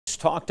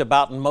talked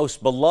about and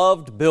most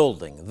beloved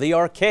building, the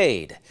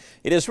arcade.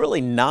 It is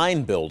really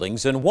 9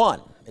 buildings in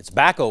one. It's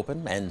back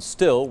open and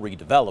still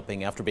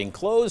redeveloping after being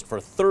closed for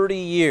 30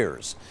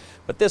 years.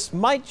 But this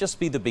might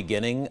just be the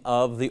beginning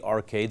of the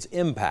arcade's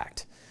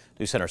impact.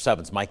 News Center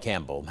 7's Mike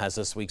Campbell has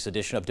this week's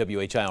edition of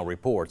WHIO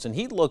Reports, and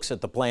he looks at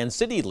the plan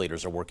city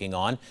leaders are working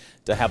on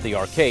to have the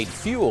arcade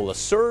fuel a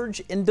surge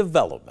in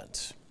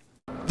development.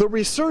 The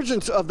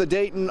resurgence of the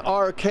Dayton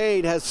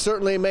arcade has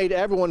certainly made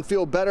everyone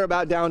feel better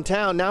about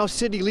downtown. Now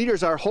city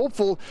leaders are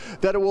hopeful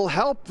that it will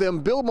help them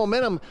build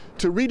momentum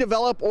to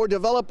redevelop or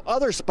develop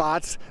other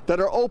spots that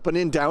are open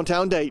in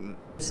downtown Dayton.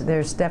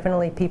 There's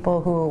definitely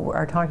people who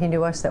are talking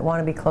to us that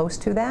want to be close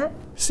to that.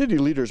 City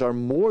leaders are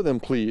more than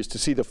pleased to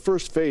see the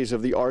first phase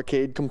of the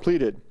arcade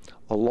completed,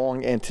 a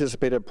long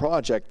anticipated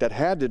project that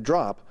had to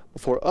drop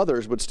before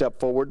others would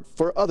step forward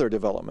for other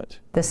development.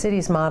 The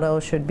city's motto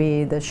should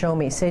be the Show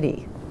Me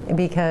City,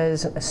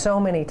 because so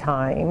many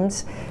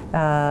times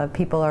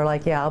people are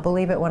like, yeah, I'll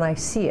believe it when I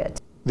see it.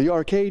 The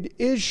arcade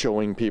is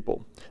showing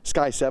people.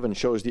 Sky 7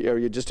 shows the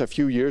area just a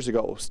few years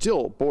ago,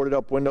 still boarded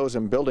up windows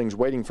and buildings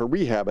waiting for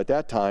rehab at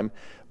that time,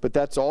 but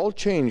that's all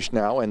changed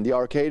now and the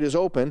arcade is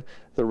open,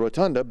 the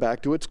rotunda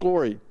back to its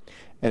glory.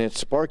 And it's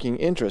sparking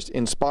interest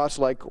in spots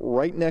like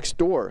right next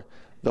door,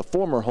 the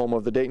former home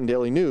of the Dayton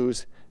Daily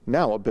News,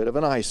 now a bit of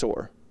an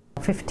eyesore.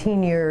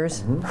 15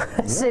 years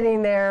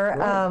sitting there,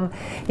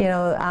 you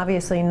know,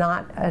 obviously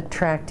not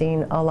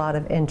attracting a lot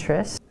of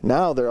interest.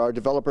 Now there are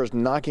developers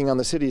knocking on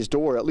the city's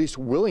door, at least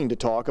willing to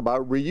talk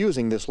about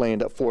reusing this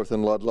land at 4th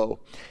and Ludlow.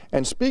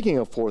 And speaking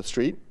of 4th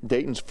Street,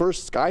 Dayton's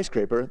first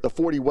skyscraper, the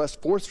 40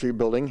 West 4th Street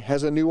building,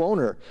 has a new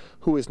owner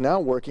who is now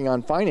working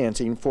on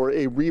financing for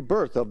a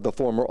rebirth of the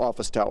former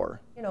office tower.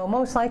 You know,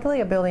 most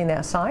likely a building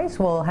that size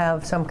will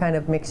have some kind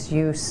of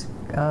mixed-use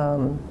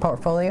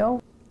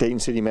portfolio. Dayton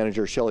City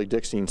Manager Shelley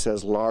Dickstein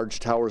says large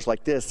towers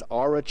like this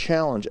are a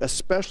challenge,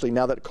 especially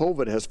now that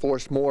COVID has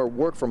forced more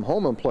work from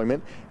home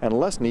employment and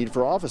less need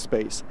for office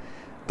space.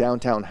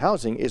 Downtown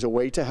housing is a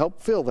way to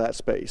help fill that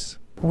space.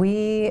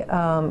 We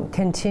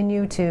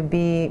continue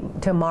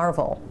to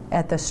marvel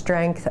at the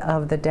strength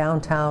of the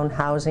downtown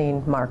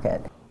housing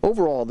market.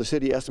 Overall, the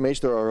city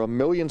estimates there are 1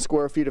 million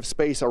square feet of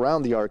space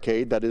around the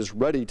arcade that is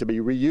ready to be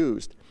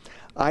reused.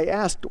 I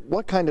asked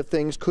what kind of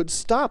things could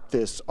stop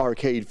this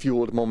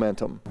arcade-fueled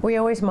momentum. We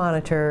always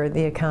monitor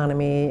the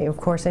economy. Of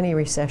course, any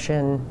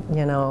recession,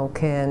 you know,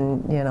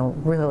 can,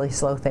 really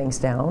slow things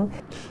down.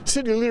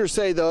 City leaders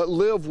say the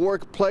live,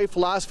 work, play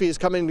philosophy is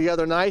coming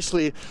together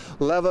nicely.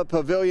 Leva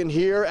Pavilion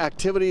here,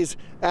 activities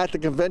at the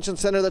convention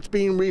center that's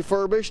being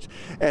refurbished,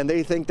 and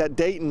they think that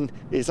Dayton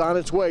is on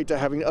its way to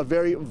having a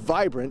very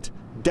vibrant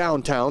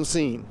downtown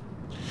scene.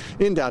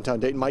 In downtown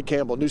Dayton, Mike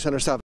Campbell, News Center 7.